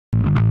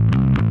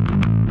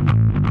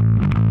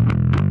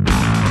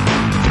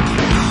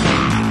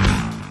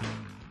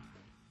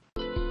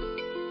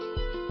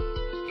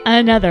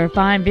Another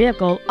fine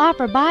vehicle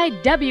offered by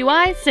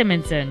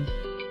W.I.Simonson.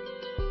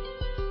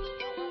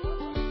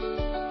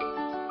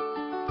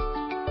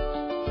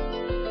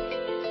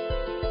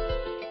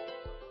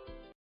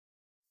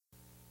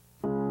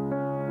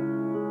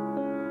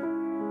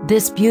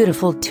 This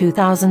beautiful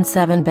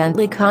 2007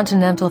 Bentley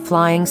Continental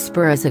Flying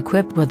Spur is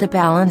equipped with a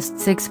balanced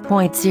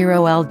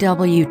 6.0L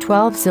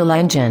W12-cylinder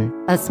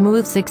engine, a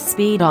smooth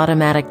 6-speed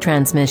automatic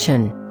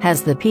transmission,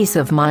 has the peace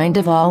of mind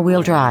of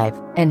all-wheel drive,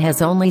 and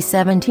has only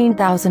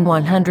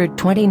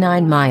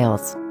 17,129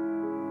 miles.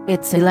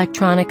 Its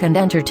electronic and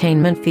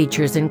entertainment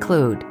features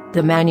include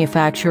the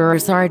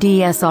manufacturer's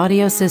RDS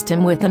audio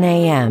system with an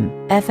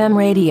AM/FM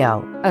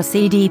radio, a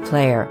CD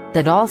player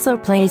that also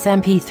plays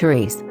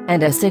MP3s,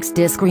 and a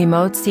 6-disc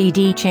remote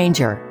CD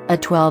changer, a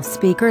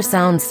 12-speaker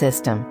sound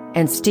system,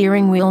 and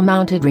steering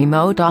wheel-mounted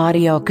remote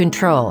audio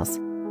controls.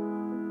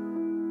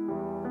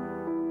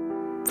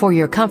 For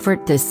your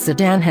comfort, this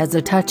sedan has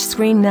a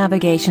touchscreen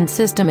navigation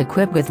system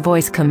equipped with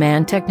voice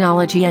command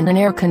technology and an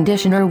air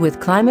conditioner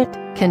with climate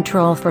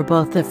control for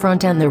both the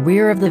front and the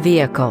rear of the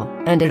vehicle,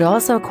 and it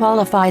also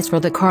qualifies for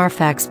the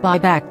Carfax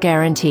buyback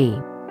guarantee.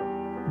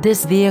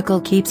 This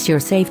vehicle keeps your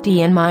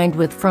safety in mind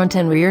with front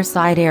and rear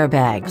side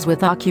airbags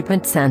with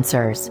occupant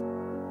sensors.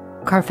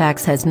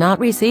 Carfax has not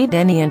received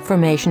any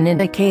information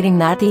indicating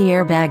that the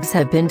airbags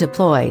have been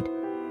deployed.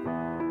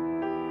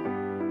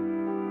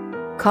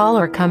 Call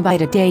or come by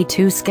today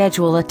to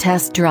schedule a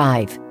test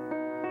drive.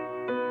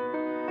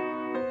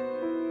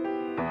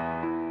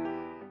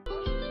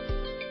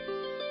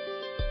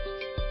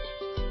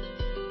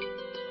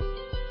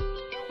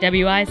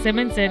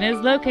 W.I.Simonson is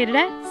located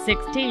at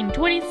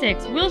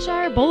 1626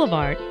 Wilshire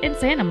Blvd in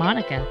Santa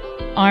Monica.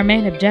 Our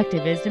main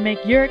objective is to make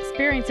your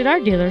experience at our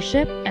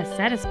dealership a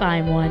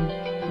satisfying one,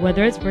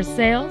 whether it's for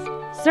sales,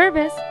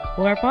 service,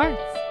 or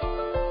parts.